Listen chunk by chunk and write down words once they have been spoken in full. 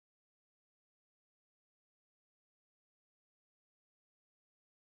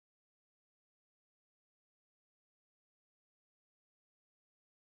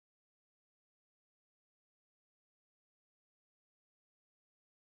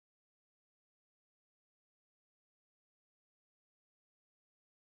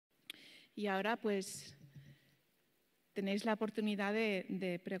Y ahora pues tenéis la oportunidad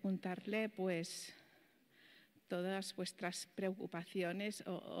de preguntarle pues todas vuestras preocupaciones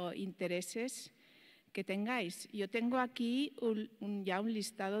o intereses que tengáis. Yo tengo aquí ya un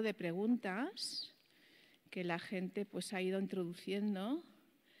listado de preguntas que la gente pues ha ido introduciendo,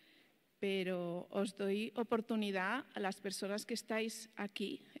 pero os doy oportunidad a las personas que estáis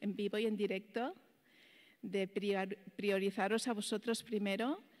aquí en vivo y en directo de priorizaros a vosotros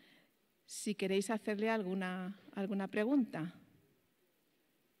primero si queréis hacerle alguna pregunta.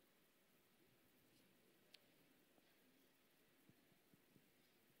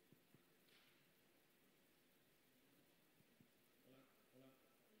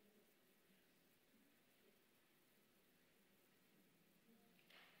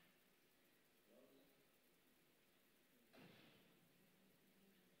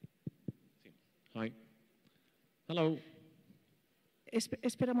 Hi. Hello.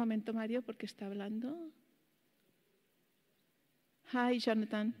 Espera un momento, Mario, porque está hablando. Hi,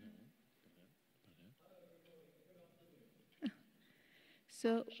 Jonathan.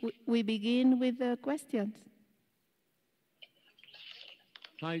 So we begin with the questions.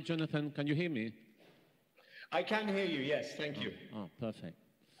 Hi, Jonathan. Can you hear me? I can hear you, yes. Thank you. Oh, perfect.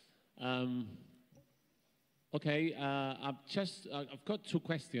 Okay, I've got two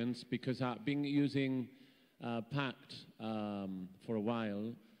questions because I've been using PACT for a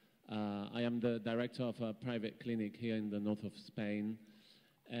while. I am the director of a private clinic here in the north of Spain.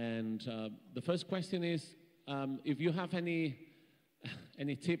 And the first question is, if you have any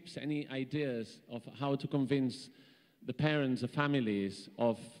tips, any ideas of how to convince the parents, the families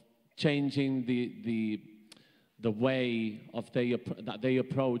of changing the way of that they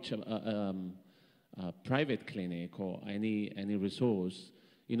approach a private clinic or any resource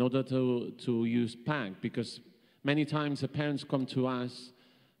in order to use PACT, because many times the parents come to us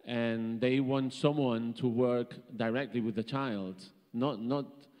and they want someone to work directly with the child. They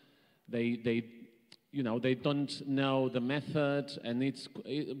don't know the method, and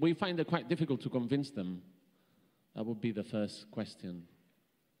we find it quite difficult to convince them. That would be the first question.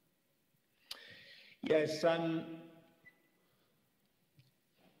 Yes,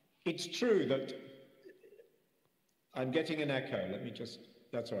 it's true that I'm getting an echo.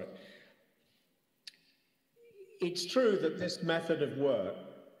 That's all right. It's true that this method of work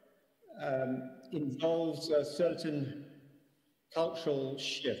involves a certain cultural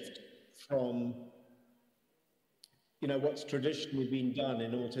shift from, what's traditionally been done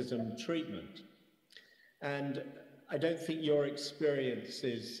in autism treatment. And I don't think your experience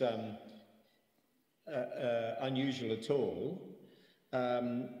is unusual at all.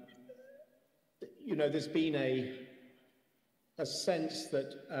 There's been a sense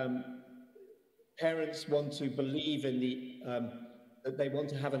that parents want to believe in that they want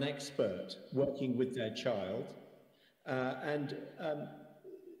to have an expert working with their child and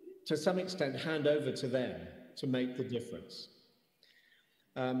to some extent hand over to them to make the difference.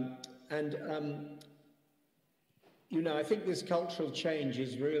 I think this cultural change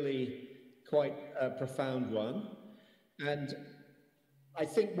is really quite a profound one. And I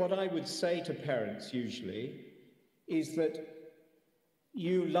think what I would say to parents usually is that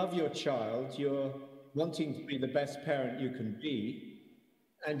you love your child, you're wanting to be the best parent you can be,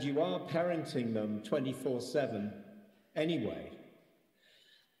 and you are parenting them 24/7 anyway.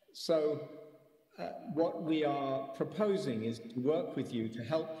 So what we are proposing is to work with you to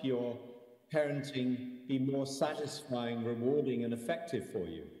help your parenting be more satisfying, rewarding, and effective for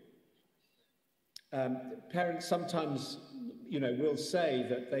you. Parents sometimes, will say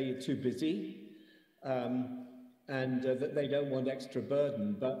that they're too busy and that they don't want extra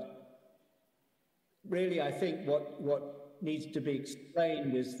burden. But really, I think what needs to be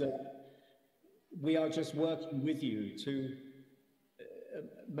explained is that we are just working with you to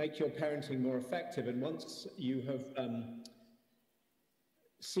make your parenting more effective. And once you have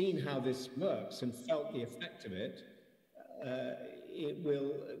seen how this works and felt the effect of it, it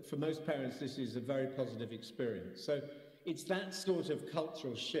will, for most parents, this is a very positive experience. So it's that sort of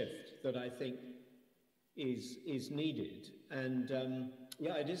cultural shift that I think is needed. And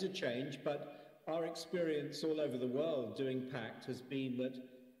yeah, it is a change, but our experience all over the world doing PACT has been that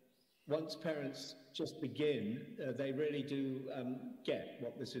once parents just begin, they really do get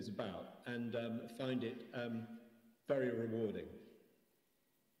what this is about and find it very rewarding.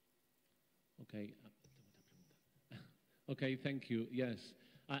 Okay. Okay, thank you. Yes,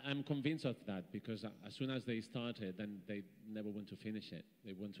 I'm convinced of that because as soon as they started, then they never want to finish it.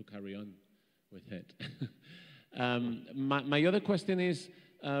 They want to carry on with it. My other question is,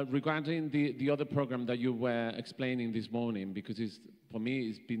 regarding the other program that you were explaining this morning, because for me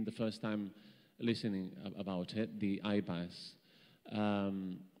it's been the first time listening about it, the IBAS,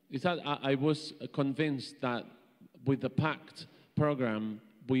 is that I was convinced that with the PACT program,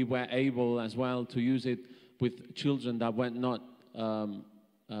 we were able as well to use it with children that were not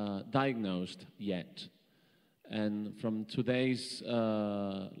diagnosed yet. And from today's,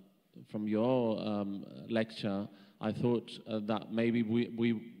 from your lecture, I thought that maybe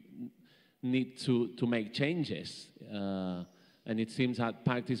we need to make changes. And it seems that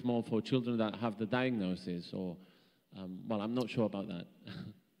PACT is more for children that have the diagnosis, or, well, I'm not sure about that.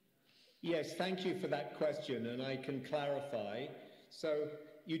 Yes, thank you for that question, and I can clarify. So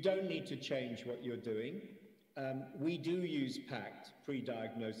you don't need to change what you're doing. We do use PACT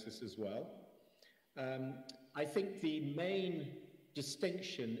pre-diagnosis as well. I think the main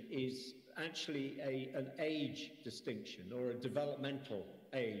distinction is actually an age distinction, or a developmental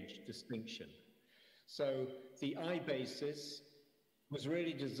age distinction. So the IBASIS was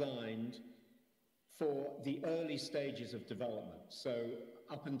really designed for the early stages of development. So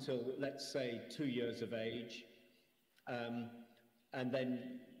up until, let's say, 2 years of age, and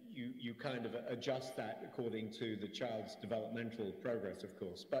then you kind of adjust that according to the child's developmental progress, of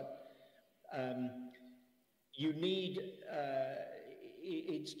course. But you need,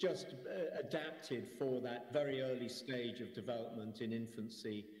 it's just adapted for that very early stage of development in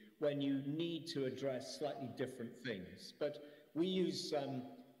infancy, when you need to address slightly different things. But we use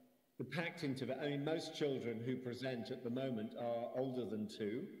the PACT intervention. I mean, most children who present at the moment are older than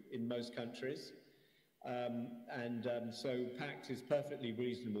 2 in most countries. So PACT is perfectly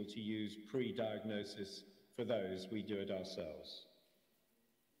reasonable to use pre-diagnosis for those. We do it ourselves.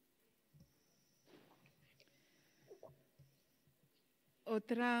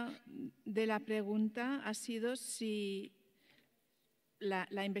 Otra de la pregunta ha sido si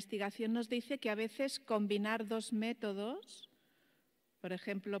la investigación nos dice que a veces combinar dos métodos, por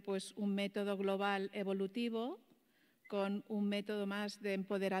ejemplo, pues un método global evolutivo con un método más de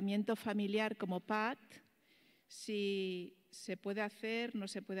empoderamiento familiar como PACT, si se puede hacer, no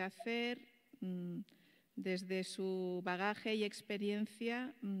se puede hacer, desde su bagaje y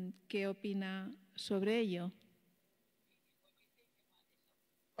experiencia, ¿qué opina sobre ello?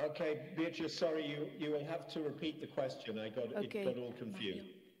 Okay, Beatrice, sorry, you will have to repeat the question. It got all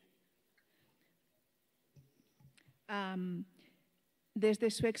confused. Desde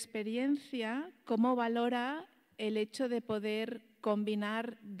su experiencia, ¿cómo valora el hecho de poder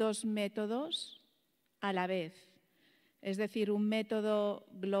combinar dos métodos a la vez? Es decir, un método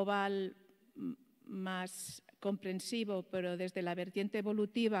global más comprensivo, pero desde la vertiente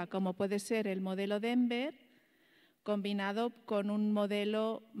evolutiva, como puede ser el modelo Denver, combinado con un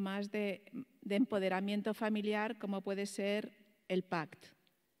modelo más de empoderamiento familiar, como puede ser el PACT.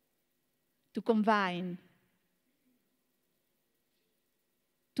 To combine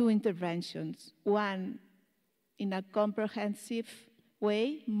two interventions, one in a comprehensive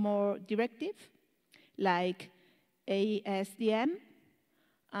way, more directive, like ASDM,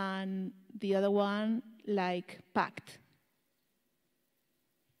 and the other one like PACT.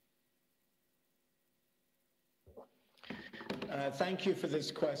 Thank you for this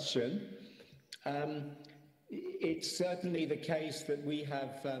question. It's certainly the case that we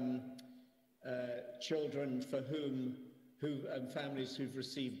have children for whom families who've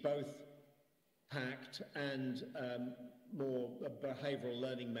received both PACT and more behavioral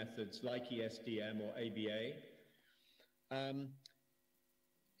learning methods like ESDM or ABA.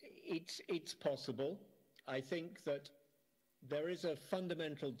 It's possible. I think that there is a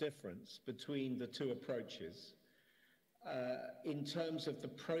fundamental difference between the two approaches. In terms of the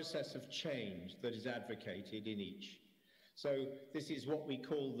process of change that is advocated in each. So this is what we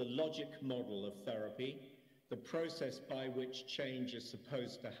call the logic model of therapy, the process by which change is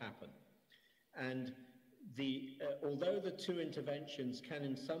supposed to happen. And although the two interventions can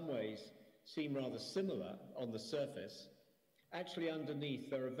in some ways seem rather similar on the surface, actually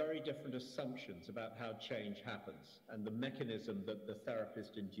underneath there are very different assumptions about how change happens and the mechanism that the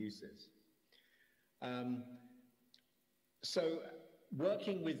therapist induces. So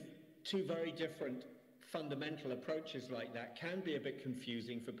working with two very different fundamental approaches like that can be a bit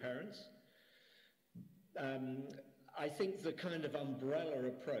confusing for parents. I think the kind of umbrella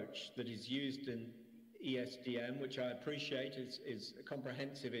approach that is used in ESDM, which I appreciate, is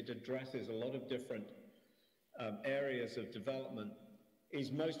comprehensive. It addresses a lot of different areas of development,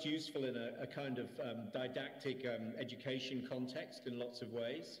 is most useful in a kind of didactic education context in lots of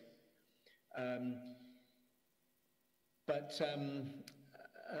ways.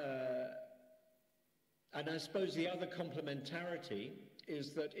 And I suppose the other complementarity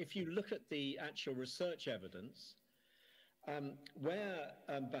is that if you look at the actual research evidence, where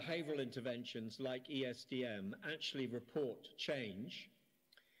behavioral interventions like ESDM actually report change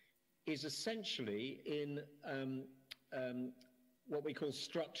is essentially in what we call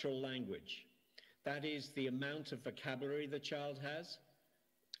structural language. That is the amount of vocabulary the child has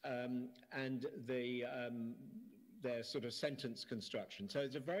and their sort of sentence construction. So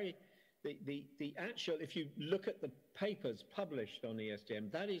it's a very, the actual, if you look at the papers published on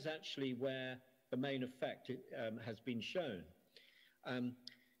ESDM, that is actually where the main effect has been shown.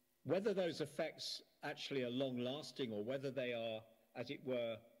 Whether those effects actually are long-lasting or whether they are, as it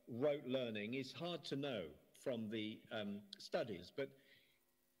were, rote learning is hard to know from the studies, but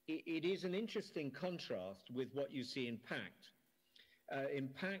it is an interesting contrast with what you see in PACT. In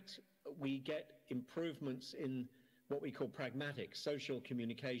PACT, we get improvements in what we call pragmatic social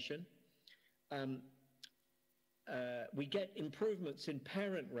communication. We get improvements in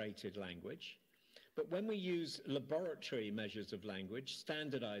parent-rated language, but when we use laboratory measures of language,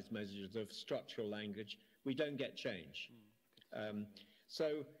 standardized measures of structural language, we don't get change.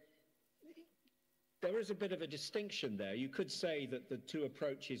 So there is a bit of a distinction there. You could say that the two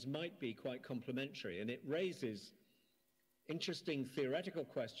approaches might be quite complementary, and it raises interesting theoretical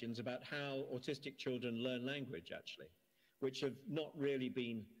questions about how autistic children learn language, actually, which have not really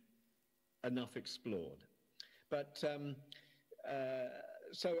been enough explored. But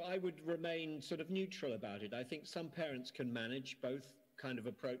so I would remain sort of neutral about it. I think some parents can manage both kind of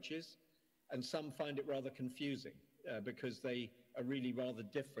approaches, and some find it rather confusing because they are really rather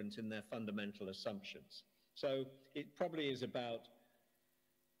different in their fundamental assumptions. So it probably is about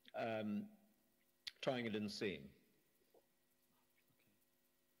trying it and seeing.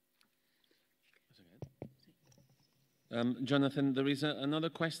 Jonathan, there is another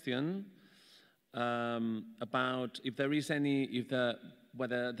question about if there is any,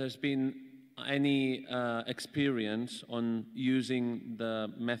 whether there's been any experience on using the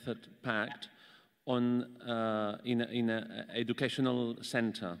method PACT on in an educational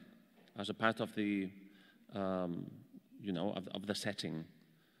center as a part of the, you know, of the setting.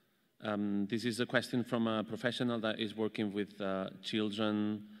 This is a question from a professional that is working with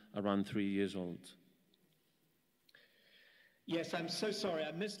children around 3 years old. Yes, I'm so sorry.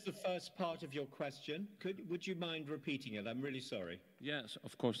 I missed the first part of your question. Would you mind repeating it? I'm really sorry. Yes,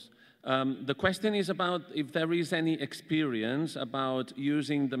 of course. The question is about if there is any experience about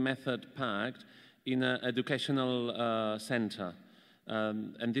using the method PACT in an educational center.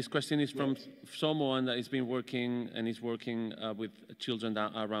 And this question is from someone that has been working and is working with children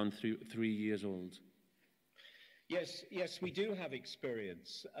that are around 3 years old. Yes, we do have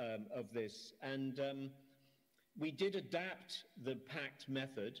experience of this. And we did adapt the PACT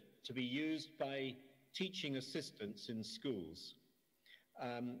method to be used by teaching assistants in schools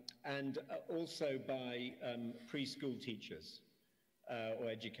and also by preschool teachers or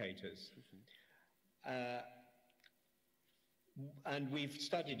educators. And we've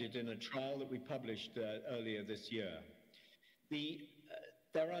studied it in a trial that we published earlier this year.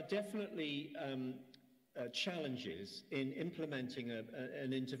 There are definitely challenges in implementing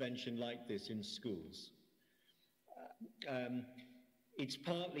an intervention like this in schools. It's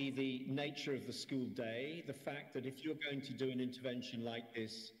partly the nature of the school day, the fact that if you're going to do an intervention like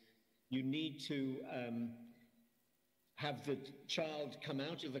this, you need to have the child come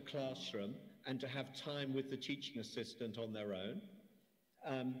out of the classroom and to have time with the teaching assistant on their own.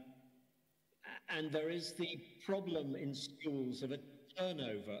 And there is the problem in schools of a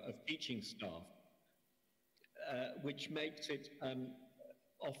turnover of teaching staff, which makes it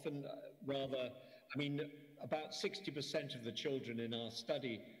often rather, I mean, about 60% of the children in our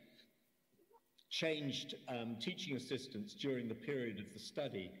study changed teaching assistants during the period of the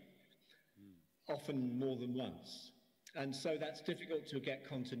study, often more than once. And so that's difficult to get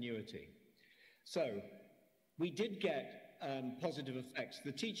continuity. So we did get positive effects.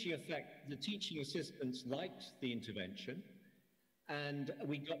 The teaching assistants liked the intervention, and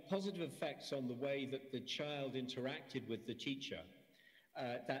we got positive effects on the way that the child interacted with the teacher,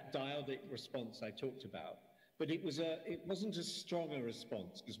 that dialedic response I talked about. But it wasn't as strong a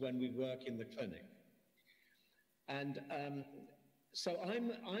response as when we work in the clinic. And so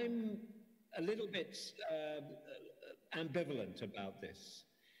I'm a little bit ambivalent about this.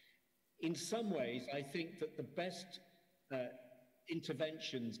 In some ways, I think that the best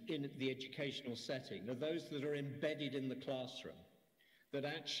interventions in the educational setting are those that are embedded in the classroom, that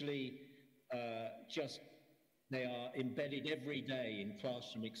actually they are embedded every day in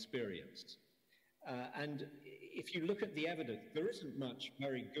classroom experience. And if you look at the evidence, there isn't much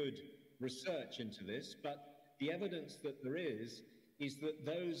very good research into this, but the evidence that there is is that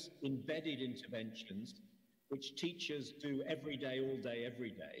those embedded interventions, which teachers do every day, all day,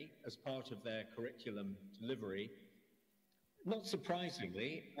 every day, as part of their curriculum delivery, not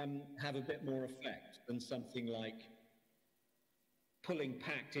surprisingly, have a bit more effect than something like pulling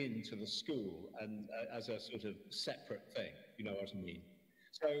PACT into the school and as a sort of separate thing, you know what I mean?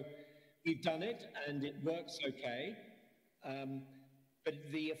 So we've done it and it works okay, but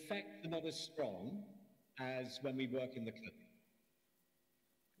the effects are not as strong as when we work in the clinic.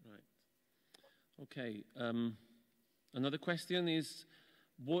 Right. Okay. Another question is,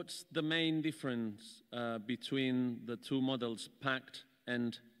 what's the main difference between the two models, PACT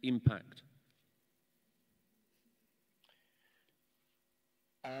and IMPACT?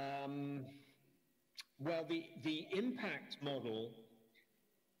 Well, the impact model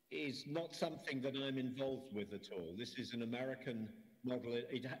is not something that I'm involved with at all. This is an American model.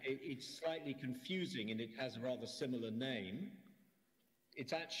 It's slightly confusing and it has a rather similar name.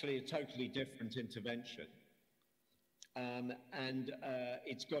 It's actually a totally different intervention. And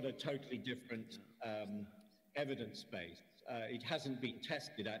it's got a totally different evidence base. It hasn't been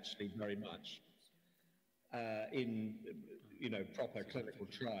tested actually very much in proper clinical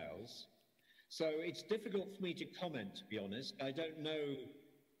trials. So it's difficult for me to comment, to be honest. I don't know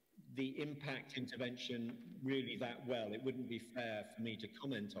the impact intervention really that well. It wouldn't be fair for me to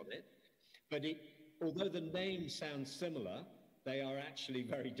comment on it. But although the name sounds similar, they are actually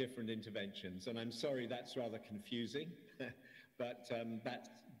very different interventions. And I'm sorry that's rather confusing, but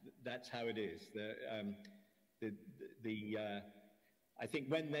that's how it is. I think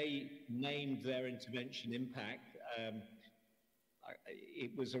when they named their intervention impact,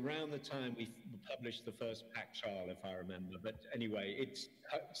 it was around the time we published the first PACT trial, if I remember. But anyway, it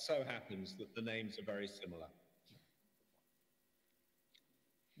so happens that the names are very similar.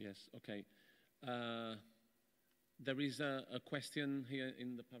 Yes, okay. There is a question here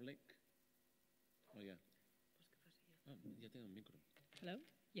in the public. Oh, yeah. Hello?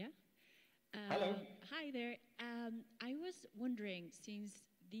 Yeah? Hello. Hi there. I was wondering, since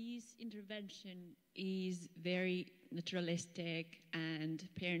this intervention is very naturalistic and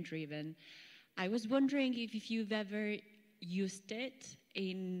parent-driven, I was wondering if you've ever used it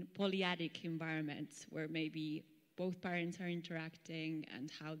in polyadic environments where maybe both parents are interacting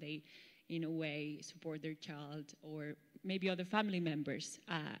and how they, in a way, support their child, or maybe other family members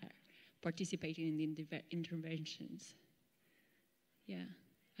participating in the interventions. Yeah,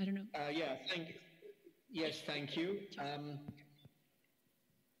 I don't know. Yeah, thank you. Yes, thank you.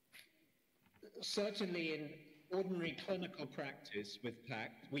 Certainly in ordinary clinical practice with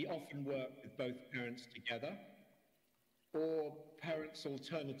PACT, we often work with both parents together or parents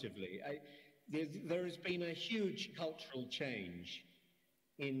alternatively. There has been a huge cultural change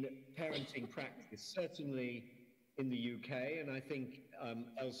in parenting practice, certainly in the UK and I think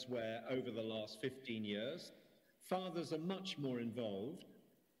elsewhere over the last 15 years. Fathers are much more involved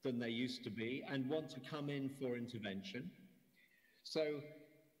than they used to be and want to come in for intervention. So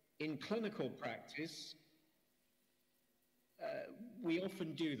in clinical practice, we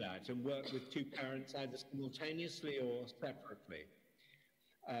often do that and work with two parents either simultaneously or separately.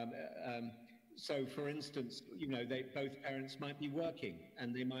 So for instance, both parents might be working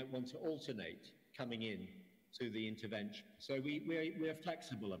and they might want to alternate coming in to the intervention. So we're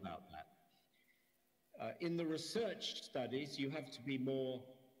flexible about that. In the research studies, you have to be more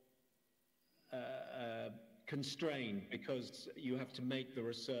constrained because you have to make the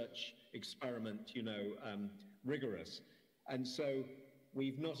research experiment, rigorous. And so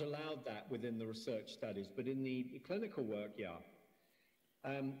we've not allowed that within the research studies, but in the clinical work, yeah.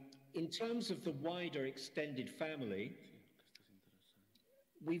 In terms of the wider extended family,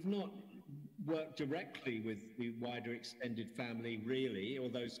 we've not worked directly with the wider extended family, really,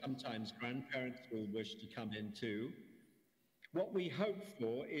 although sometimes grandparents will wish to come in too. What we hope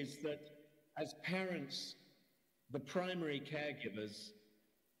for is that as parents, the primary caregivers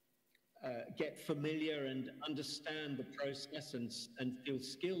get familiar and understand the process and feel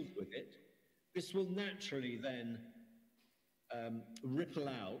skilled with it, this will naturally then ripple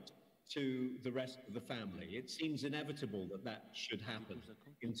out to the rest of the family. It seems inevitable that that should happen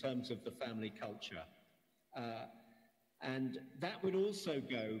in terms of the family culture. And that would also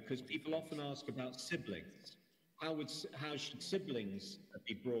go, because people often ask about siblings. How should siblings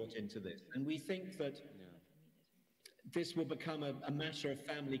be brought into this? And we think that this will become a matter of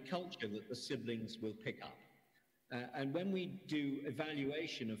family culture that the siblings will pick up. And when we do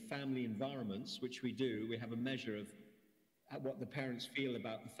evaluation of family environments, which we do, we have a measure of what the parents feel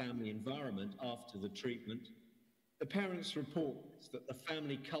about the family environment after the treatment. The parents report that the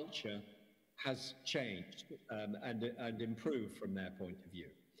family culture has changed and improved from their point of view.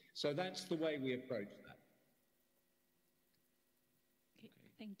 So that's the way we approach that. Okay,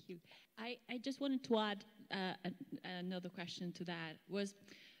 thank you. I just wanted to add another question to that, was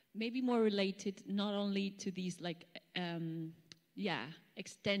maybe more related not only to these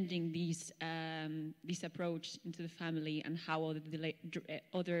extending this approach into the family and how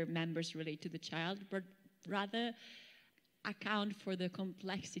other members relate to the child, but rather account for the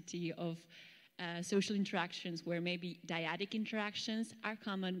complexity of social interactions where maybe dyadic interactions are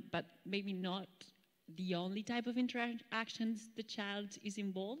common, but maybe not the only type of interactions the child is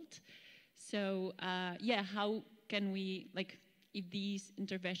involved. So how can we, if these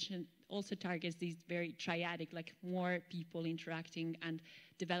intervention also targets these very triadic, more people interacting and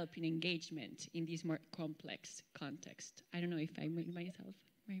developing engagement in these more complex contexts? I don't know if I made myself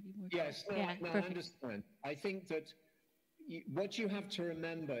maybe more. Yes, no, I understand. I think that what you have to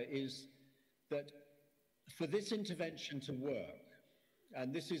remember is that for this intervention to work,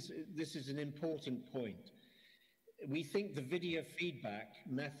 and this is an important point, we think the video feedback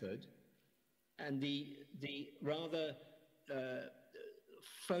method and the rather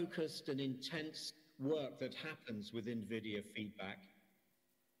focused and intense work that happens within video feedback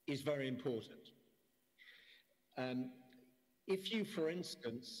is very important. If you, for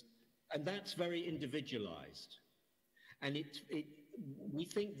instance, and that's very individualized, and we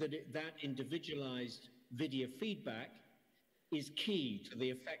think that that individualized video feedback is key to the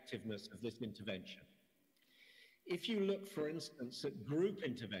effectiveness of this intervention. If you look, for instance, at group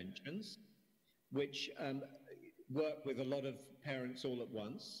interventions, which work with a lot of parents all at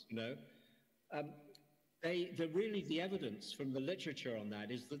once, the evidence from the literature on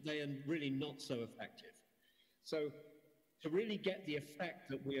that is that they are really not so effective. So to really get the effect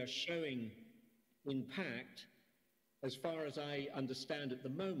that we are showing in PACT, as far as I understand at the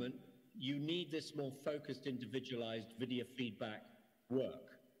moment, you need this more focused, individualized video feedback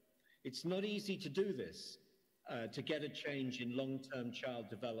work. It's not easy to do this, to get a change in long-term child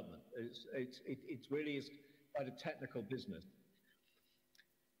development. It really is quite a technical business.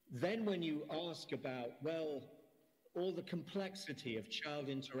 Then when you ask about, well, all the complexity of child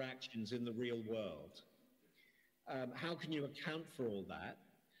interactions in the real world, how can you account for all that?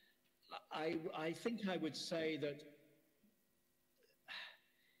 I think I would say that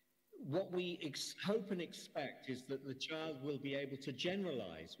what we hope and expect is that the child will be able to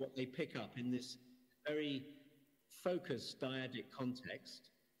generalize what they pick up in this very focused dyadic context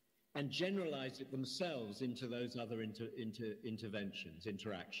and generalize it themselves into those other interactions.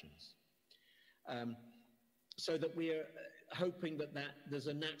 So that we are hoping that there's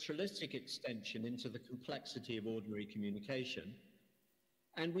a naturalistic extension into the complexity of ordinary communication.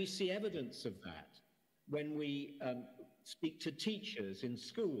 And we see evidence of that when we speak to teachers in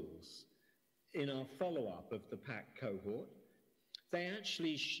schools in our follow-up of the PACT cohort. They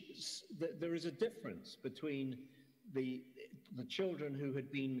actually, there is a difference between the children who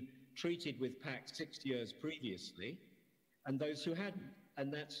had been treated with PACT 6 years previously and those who hadn't.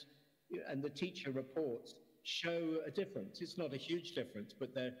 And the teacher reports show a difference. It's not a huge difference,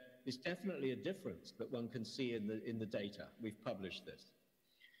 but there is definitely a difference that one can see in the data. We've published this.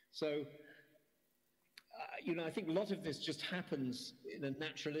 So, I think a lot of this just happens in a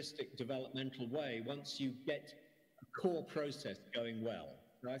naturalistic developmental way once you get a core process going well.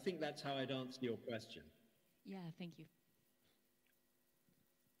 So I think that's how I'd answer your question. Yeah, thank you.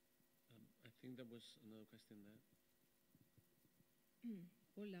 I think there was another question there.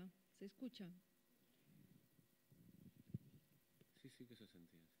 Hola, ¿se escucha? Sí que se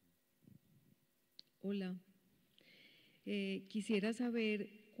sentía. Hola. Quisiera saber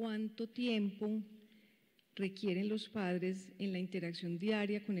cuánto tiempo requieren los padres en la interacción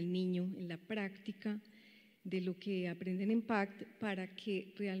diaria con el niño, en la práctica de lo que aprenden en PACT para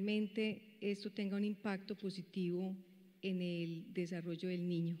que realmente esto tenga un impacto positivo en el desarrollo del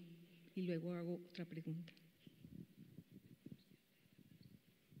niño. Y luego hago otra pregunta.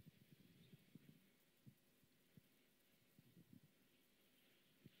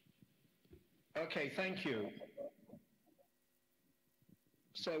 Okay, thank you.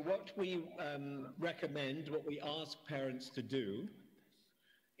 So what we recommend, what we ask parents to do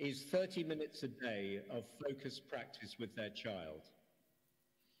is 30 minutes a day of focused practice with their child.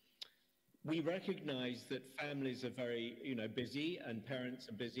 We recognize that families are very, busy and parents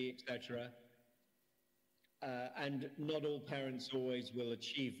are busy, etc. And not all parents always will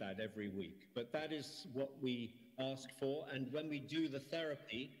achieve that every week, but that is what we ask for. And when we do the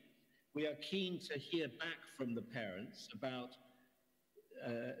therapy, we are keen to hear back from the parents about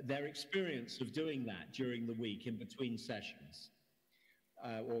their experience of doing that during the week in between sessions.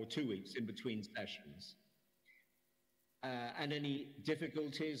 or 2 weeks in between sessions, and any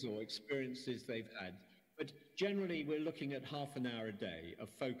difficulties or experiences they've had. But generally, we're looking at half an hour a day of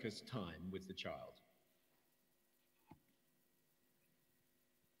focused time with the child.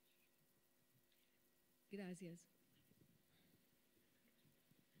 Gracias.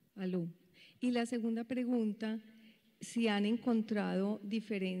 Aló. Y la segunda pregunta, si han encontrado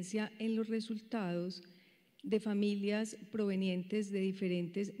diferencia en los resultados de familias provenientes de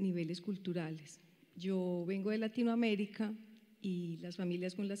diferentes niveles culturales. Yo vengo de Latinoamérica y las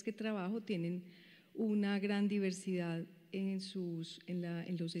familias con las que trabajo tienen una gran diversidad en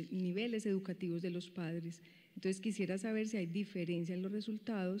los niveles educativos de los padres. Entonces quisiera saber si hay diferencia en los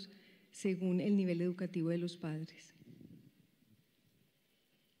resultados según el nivel educativo de los padres.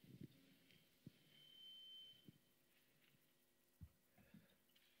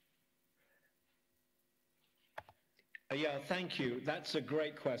 Yeah, thank you. That's a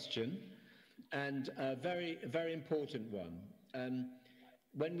great question and a very, very important one.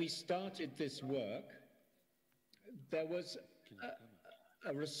 When we started this work, there was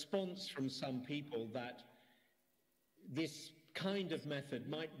a response from some people that this kind of method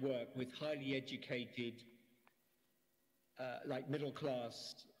might work with highly educated, like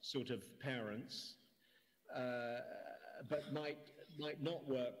middle-class sort of parents, but might not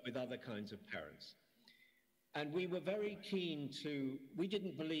work with other kinds of parents. And we were very keen to, we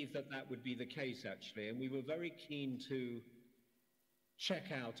didn't believe that that would be the case actually, and we were very keen to check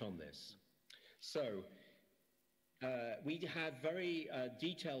out on this. So we have very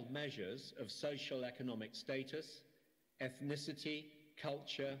detailed measures of social economic status, ethnicity,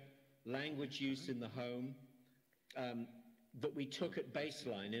 culture, language use in the home that we took at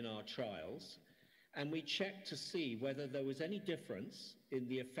baseline in our trials, and we checked to see whether there was any difference in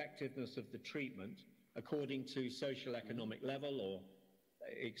the effectiveness of the treatment according to social economic level or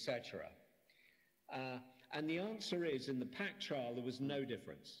etc. And the answer is, in the PACT trial, there was no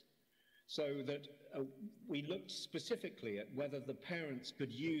difference. So that we looked specifically at whether the parents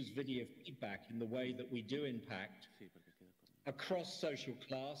could use video feedback in the way that we do in PACT across social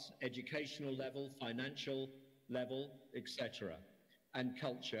class, educational level, financial level, etc., and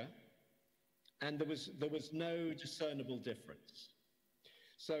culture. And there was no discernible difference.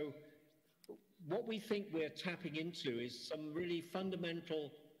 So what we think we're tapping into is some really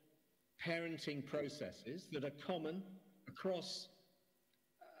fundamental parenting processes that are common across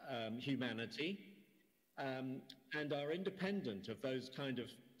humanity and are independent of those kind of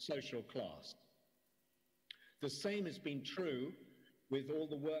social class. The same has been true with all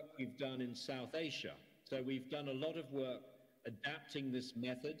the work we've done in South Asia. So we've done a lot of work adapting this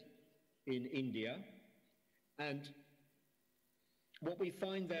method in India, and what we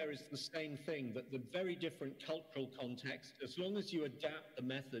find there is the same thing, that the very different cultural context, as long as you adapt the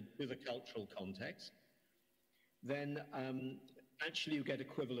method to the cultural context, then actually you get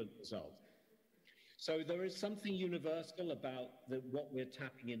equivalent results. So there is something universal about what we're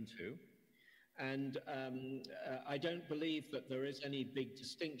tapping into, and I don't believe that there is any big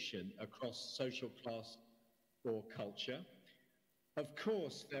distinction across social class or culture. Of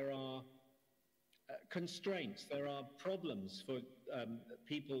course, there are constraints, there are problems for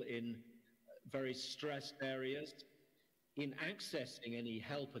people in very stressed areas in accessing any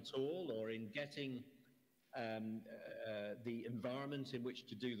help at all, or in getting the environment in which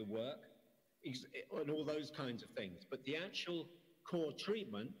to do the work, and all those kinds of things. But the actual core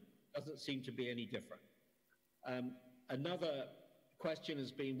treatment doesn't seem to be any different. Another question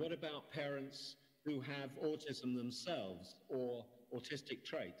has been, what about parents who have autism themselves or autistic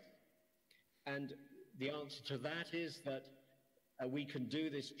traits? And the answer to that is that we can do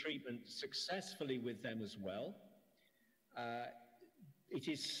this treatment successfully with them as well. It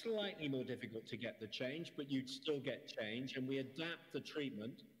is slightly more difficult to get the change, but you'd still get change, and we adapt the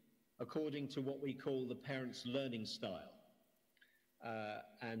treatment according to what we call the parent's learning style.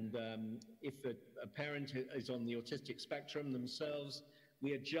 If a parent is on the autistic spectrum themselves,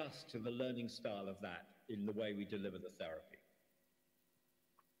 we adjust to the learning style of that in the way we deliver the therapy.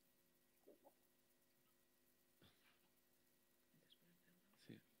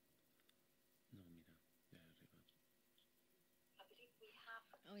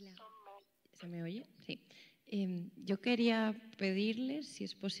 Hola, ¿se me oye? Sí. Yo quería pedirles, si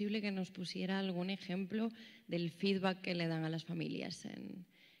es posible, que nos pusiera algún ejemplo del feedback que le dan a las familias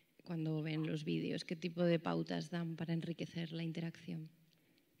cuando ven los vídeos. ¿Qué tipo de pautas dan para enriquecer la interacción?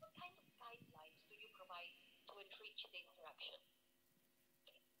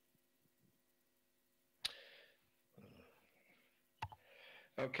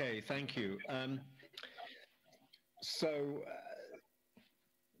 Okay, thank you.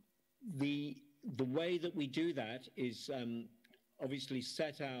 The way that we do that is obviously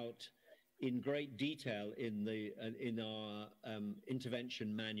set out in great detail in our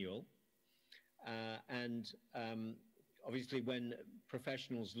intervention manual, and obviously when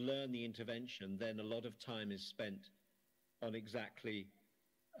professionals learn the intervention, then a lot of time is spent on exactly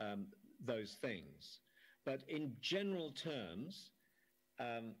those things. But in general terms,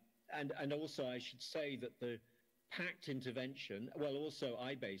 and also I should say that the PACT intervention, well, also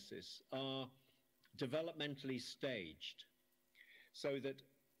IBASIS, are developmentally staged, so that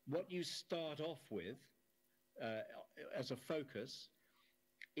what you start off with as a focus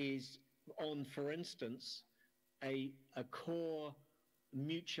is on, for instance, a core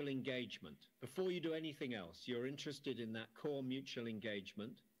mutual engagement. Before you do anything else, you're interested in that core mutual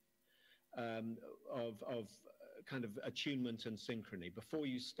engagement of kind of attunement and synchrony before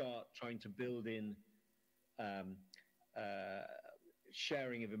you start trying to build in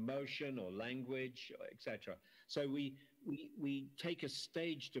sharing of emotion or language, etc. So we take a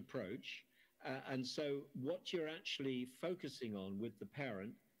staged approach, and so what you're actually focusing on with the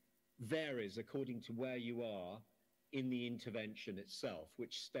parent varies according to where you are in the intervention itself,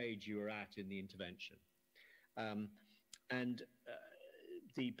 which stage you are at in the intervention.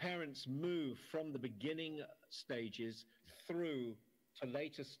 The parents move from the beginning stages through to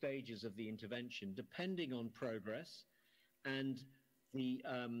later stages of the intervention, depending on progress and the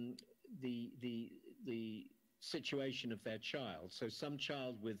situation of their child. So some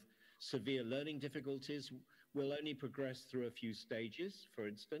child with severe learning difficulties will only progress through a few stages, for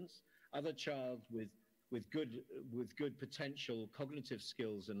instance. Other child with good potential cognitive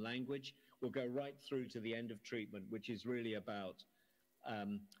skills and language will go right through to the end of treatment, which is really about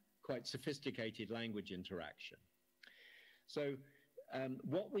quite sophisticated language interaction. So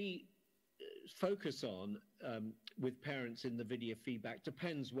what we focus on with parents in the video feedback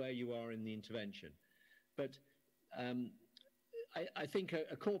depends where you are in the intervention. But I think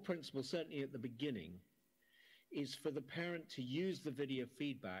a core principle, certainly at the beginning, is for the parent to use the video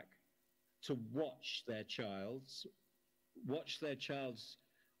feedback to watch their child's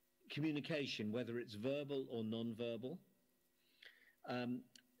communication, whether it's verbal or non-verbal,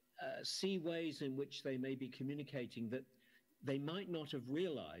 see ways in which they may be communicating that they might not have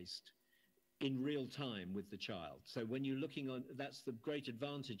realized in real time with the child. So when you're looking on, that's the great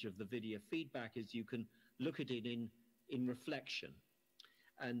advantage of the video feedback, is you can look at it in reflection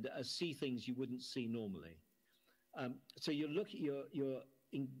and see things you wouldn't see normally. So you're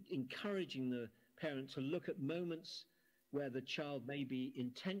encouraging the parent to look at moments where the child may be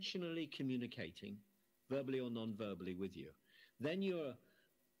intentionally communicating, verbally or non-verbally, with you. Then you're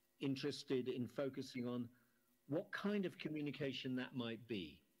interested in focusing on what kind of communication that might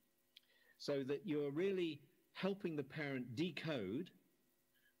be, so that you're really helping the parent decode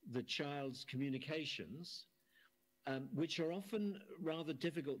the child's communications, which are often rather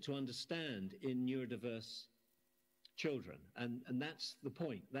difficult to understand in neurodiverse children. And that's the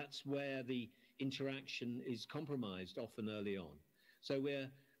point. That's where the interaction is compromised often early on. So we're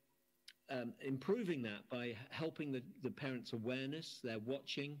improving that by helping the parent's awareness, their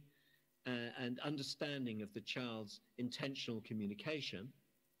watching, and understanding of the child's intentional communication.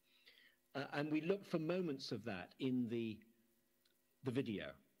 And we look for moments of that in the video.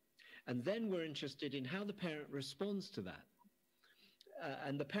 And then we're interested in how the parent responds to that.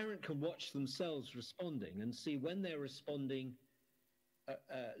 And the parent can watch themselves responding and see when they're responding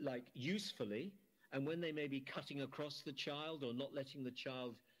like usefully, and when they may be cutting across the child or not letting the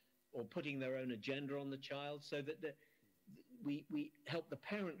child, or putting their own agenda on the child, so that we help the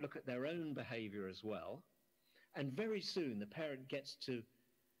parent look at their own behavior as well. And very soon the parent gets to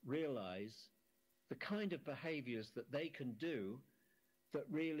realize the kind of behaviors that they can do that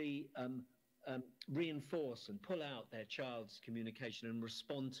really reinforce and pull out their child's communication and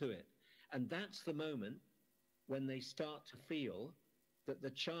respond to it. And that's the moment when they start to feel that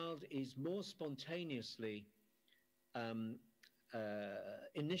the child is more spontaneously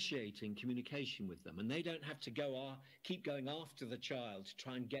initiating communication with them, and they don't have to keep going after the child to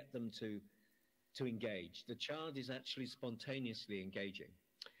try and get them to engage. The child is actually spontaneously engaging.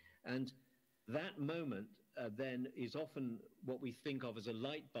 And that moment then is often what we think of as a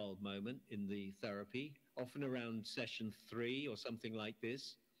light bulb moment in the therapy, often around session 3 or something like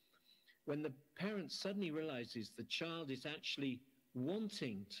this, when the parent suddenly realizes the child is actually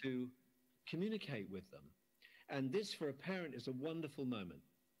wanting to communicate with them. And this, for a parent, is a wonderful moment.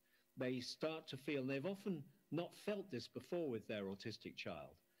 They start to feel, and they've often not felt this before with their autistic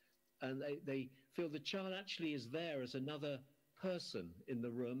child, and they feel the child actually is there as another person in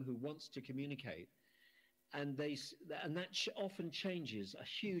the room who wants to communicate. and that often changes a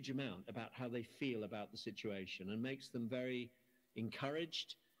huge amount about how they feel about the situation and makes them very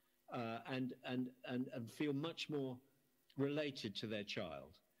encouraged and feel much more related to their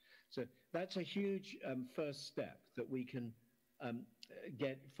child. So that's a huge first step that we can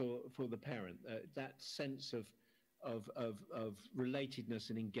get for the parent, that sense of relatedness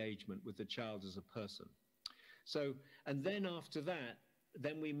and engagement with the child as a person. So, and then after that,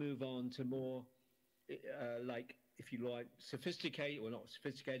 then we move on to more like, if you like, sophisticated, or not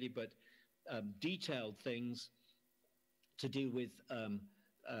sophisticated, but detailed things to do with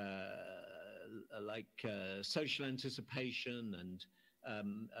social anticipation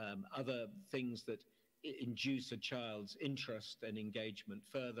and other things that induce a child's interest and engagement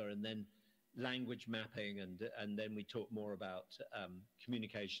further, and then language mapping, and then we talk more about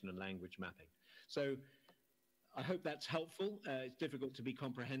communication and language mapping. So I hope that's helpful. It's difficult to be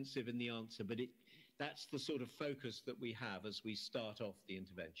comprehensive in the answer, but that's the sort of focus that we have as we start off the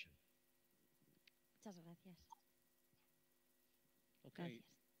intervention. Muchas gracias. Okay.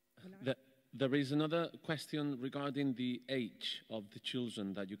 There is another question regarding the age of the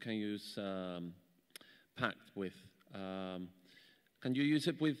children that you can use PACT with. Can you use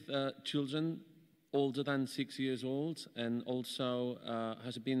it with children older than 6 years old? And also,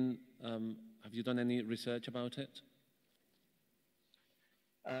 have you done any research about it?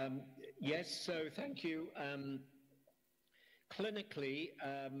 Yes, so thank you. Clinically,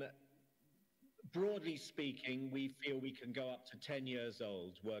 broadly speaking, we feel we can go up to 10 years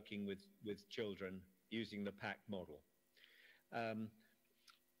old working with children using the PACT model.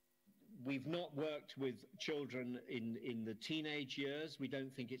 We've not worked with children in the teenage years. We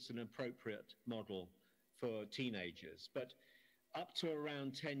don't think it's an appropriate model for teenagers. But up to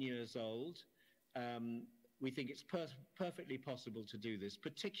around 10 years old, we think it's perfectly possible to do this,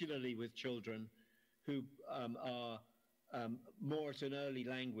 particularly with children who are more at an early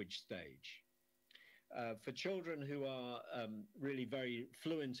language stage. For children who are really very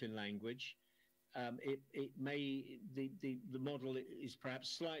fluent in language, the model is perhaps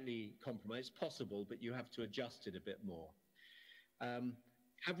slightly compromised. It's possible, but you have to adjust it a bit more.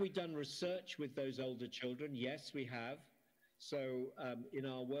 Have we done research with those older children? Yes, we have. So in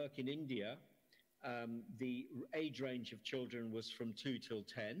our work in India, the age range of children was from 2 till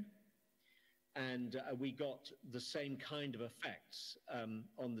 10. And we got the same kind of effects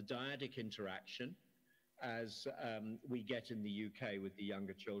on the dyadic interaction as we get in the UK with the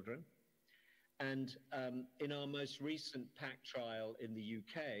younger children. And in our most recent PACT trial in the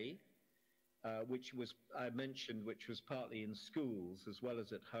UK, which was, I mentioned, which was partly in schools as well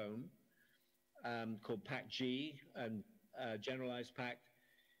as at home, called PACT-G and generalized PACT,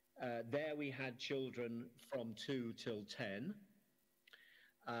 there we had children from 2 till 10,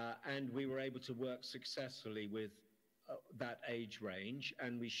 and we were able to work successfully with that age range,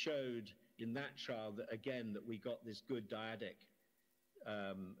 and we showed in that trial that, again, that we got this good dyadic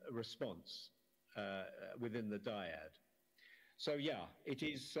response within the dyad. So yeah, it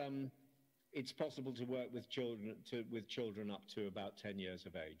is. It's possible to work with children up to about 10 years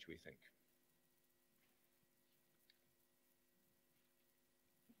of age, we think.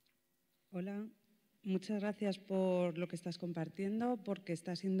 Hola, muchas gracias por lo que estás compartiendo, porque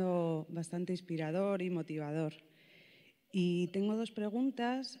está siendo bastante inspirador y motivador. Y tengo dos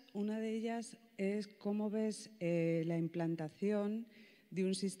preguntas. Una de ellas es cómo ves la implantación de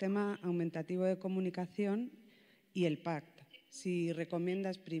un sistema aumentativo de comunicación y el PACT. Si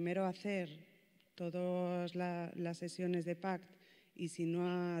recomiendas primero hacer todas las sesiones de PACT y si no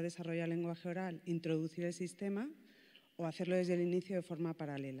ha desarrollado lenguaje oral, introducir el sistema o hacerlo desde el inicio de forma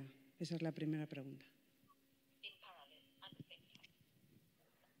paralela. Esa es la primera pregunta.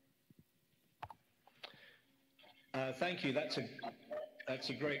 Thank you. That's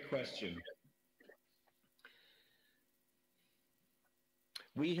a great question.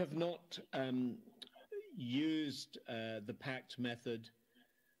 We have not used the PACT method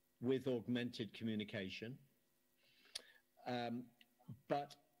with augmented communication,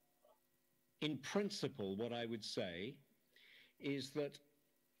 but in principle, what I would say is that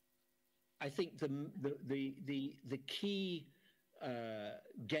I think the key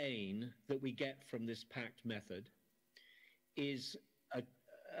gain that we get from this PACT method is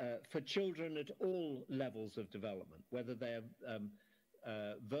for children at all levels of development, whether they're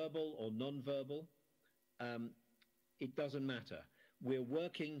verbal or non-verbal, it doesn't matter. We're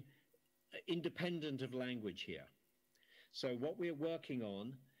working independent of language here. So what we're working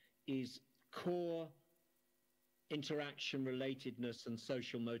on is core interaction, relatedness, and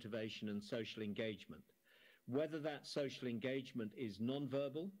social motivation and social engagement. Whether that social engagement is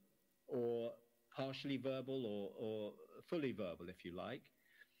non-verbal or partially verbal or fully verbal, if you like.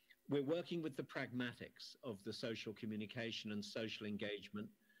 We're working with the pragmatics of the social communication and social engagement.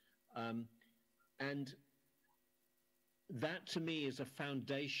 And that, to me, is a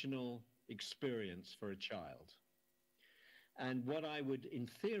foundational experience for a child. And what I would, in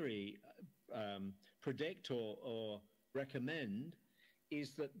theory, predict or recommend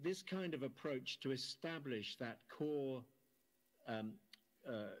is that this kind of approach to establish that core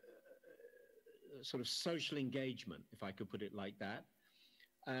sort of social engagement, if I could put it like that,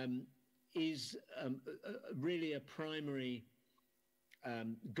 is really a primary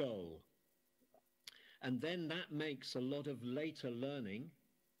goal. And then that makes a lot of later learning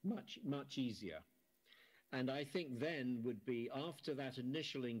much easier. And I think then would be, after that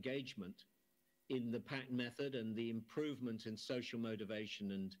initial engagement in the PACT method and the improvement in social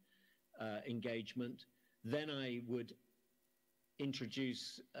motivation and engagement, then I would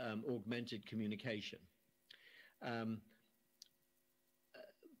introduce augmented communication.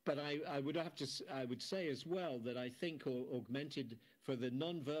 But I would say as well that I think augmented, for the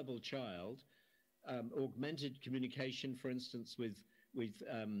non-verbal child, augmented communication, for instance, with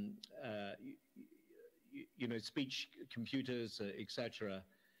speech computers, etc.,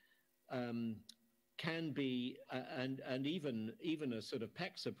 can be, and even a sort of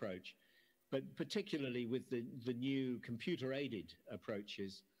PECS approach, but particularly with the new computer-aided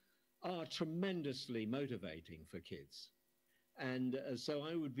approaches, are tremendously motivating for kids. And so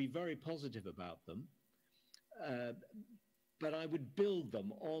I would be very positive about them, but I would build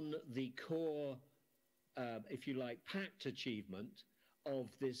them on the core, if you like, PACT achievement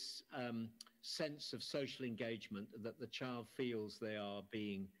of this sense of social engagement, that the child feels they are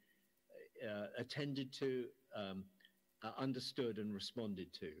being attended to, understood and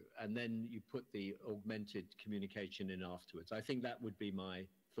responded to, and then you put the augmented communication in afterwards. I think that would be my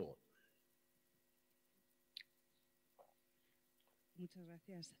thought. Muchas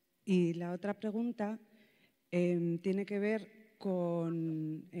gracias. Y la otra pregunta tiene que ver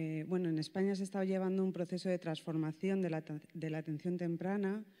con, bueno, en España se está llevando un proceso de transformación de la atención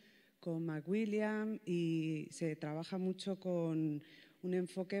temprana con McWilliam y se trabaja mucho con un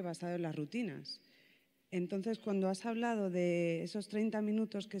enfoque basado en las rutinas. Entonces, cuando has hablado de esos 30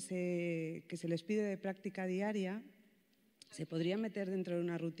 minutos que se les pide de práctica diaria, ¿se podría meter dentro de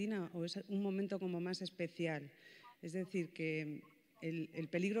una rutina o es un momento como más especial? Es decir, que el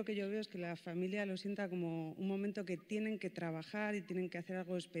peligro que yo veo es que la familia lo sienta como un momento que tienen que trabajar y tienen que hacer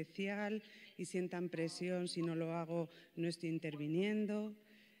algo especial y sientan presión, si no lo hago no estoy interviniendo.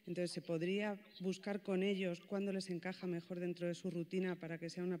 Entonces, ¿se podría buscar con ellos cuándo les encaja mejor dentro de su rutina para que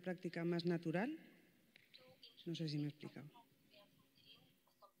sea una práctica más natural? No sé si me he explicado.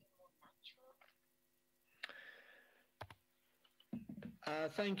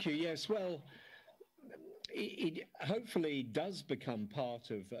 Thank you. Yes, well, it hopefully does become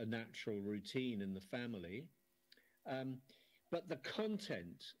part of a natural routine in the family. But the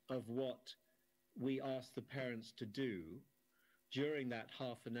content of what we ask the parents to do during that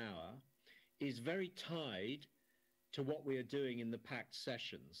half an hour is very tied to what we are doing in the PACT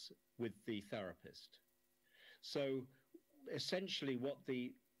sessions with the therapist. So essentially what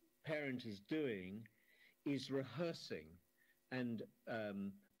the parent is doing is rehearsing and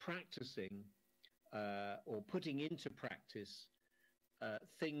practicing or putting into practice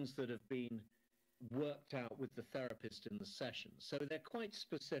things that have been worked out with the therapist in the session. So they're quite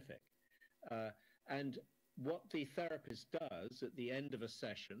specific. And what the therapist does at the end of a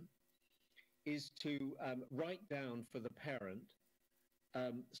session is to write down for the parent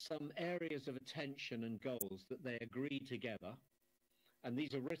some areas of attention and goals that they agree together. And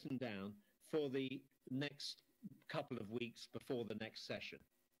these are written down for the next couple of weeks before the next session.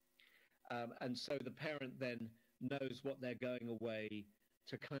 And so the parent then knows what they're going away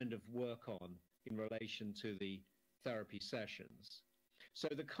to kind of work on in relation to the therapy sessions. So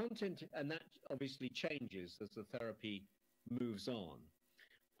the content, and that obviously changes as the therapy moves on.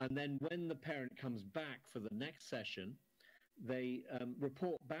 And then when the parent comes back for the next session, they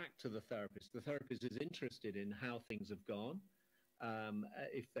report back to the therapist. The therapist is interested in how things have gone,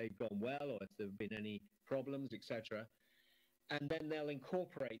 if they've gone well or if there have been any problems, etc. And then they'll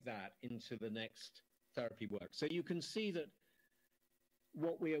incorporate that into the next therapy work. So you can see that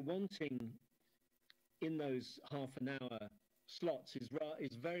what we are wanting in those half an hour slots is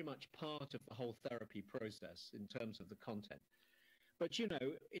very much part of the whole therapy process in terms of the content. But, you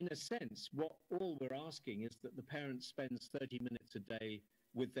know, in a sense, all we're asking is that the parent spends 30 minutes a day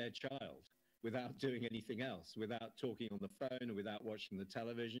with their child without doing anything else, without talking on the phone or without watching the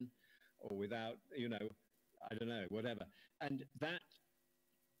television or without, you know, I don't know, whatever. And that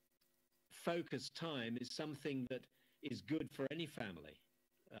focused time is something that is good for any family.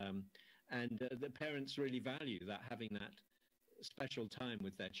 And the parents really value that, having that special time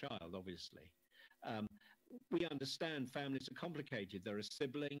with their child, obviously. We understand families are complicated. There are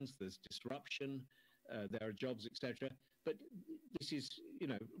siblings, there's disruption, there are jobs, etc. But this is, you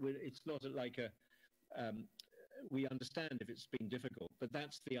know, it's not like a, we understand if it's been difficult, but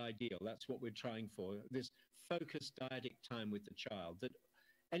that's the ideal. That's what we're trying for, this focused dyadic time with the child that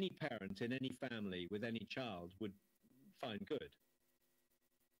any parent in any family with any child would find good.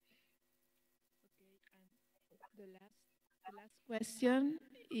 Okay, and the last question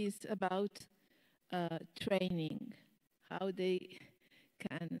is about training, how they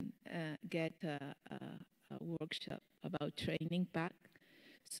can get a workshop about training PAC.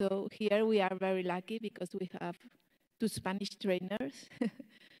 So here we are very lucky because we have 2 Spanish trainers.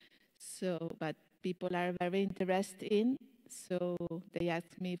 So, but people are very interested in, so they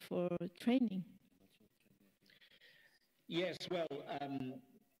asked me for training. Yes, well,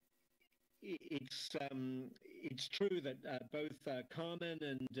 it's true that both Carmen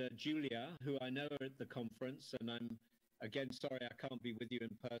and Julia, who I know are at the conference, and I'm again sorry I can't be with you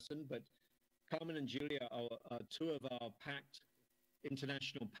in person, but Carmen and Julia are 2 of our PACT,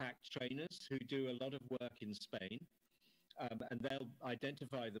 international PACT trainers who do a lot of work in Spain, and they'll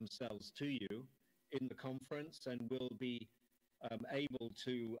identify themselves to you in the conference and will be able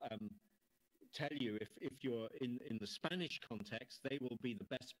to tell you if you're in the Spanish context, they will be the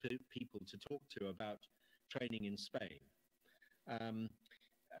best people to talk to about training in Spain.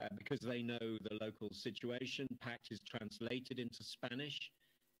 Because they know the local situation. PACT is translated into Spanish,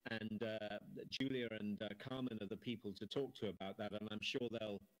 and Julia and Carmen are the people to talk to about that, and I'm sure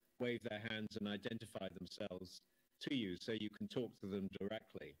they'll wave their hands and identify themselves to you so you can talk to them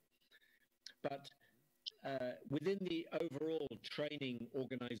directly. But within the overall training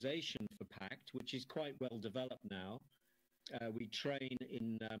organization for PACT, which is quite well developed now, we train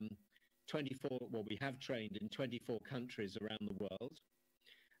in 24, well, we have trained in 24 countries around the world.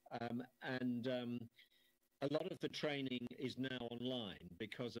 And a lot of the training is now online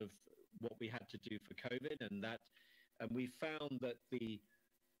because of what we had to do for COVID, and we found that the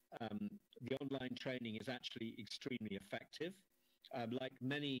online training is actually extremely effective. Like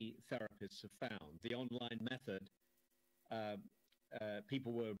many therapists have found, the online method,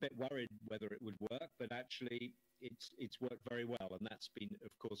 people were a bit worried whether it would work, but actually it's worked very well, and that's been,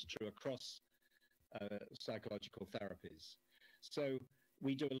 of course, true across psychological therapies. So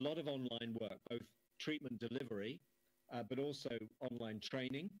we do a lot of online work, both treatment delivery, but also online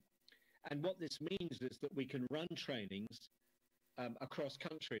training. And what this means is that we can run trainings across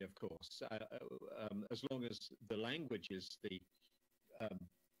country, of course, as long as the language is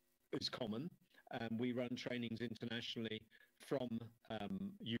common. We run trainings internationally from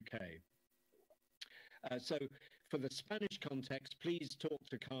UK. So for the Spanish context, please talk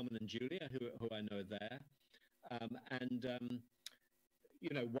to Carmen and Julia, who I know are there. You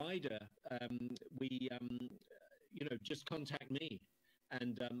know, wider, you know, just contact me.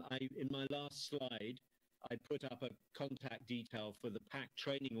 And in my last slide, I put up a contact detail for the PACT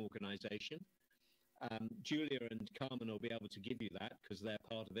training organization. Julia and Carmen will be able to give you that because they're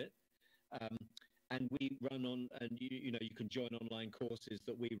part of it. And we run on, and you know, you can join online courses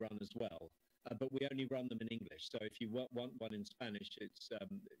that we run as well. But we only run them in English. So if you want one in Spanish, it's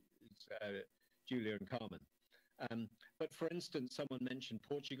Julia and Carmen. But for instance, someone mentioned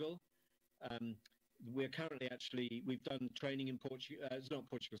Portugal. We're currently actually, we've done training in Portugal, it's not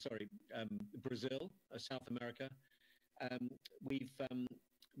Portugal, sorry, Brazil, South America. We've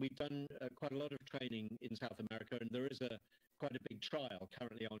done quite a lot of training in South America, and there is quite a big trial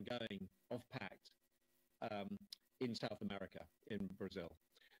currently ongoing of PACT in South America, in Brazil.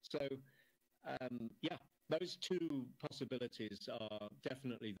 So yeah, those 2 possibilities are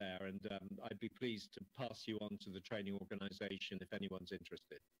definitely there, and I'd be pleased to pass you on to the training organization if anyone's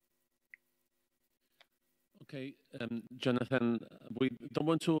interested. Okay, Jonathan, we don't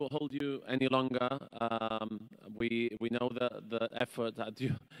want to hold you any longer. We know the effort that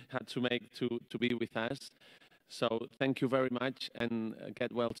you had to make to be with us. So thank you very much, and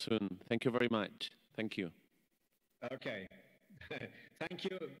get well soon. Thank you very much. Thank you. Okay. Thank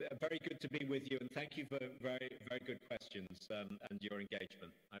you. Very good to be with you, and thank you for very, very good questions and your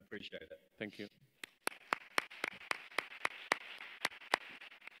engagement. I appreciate it. Thank you.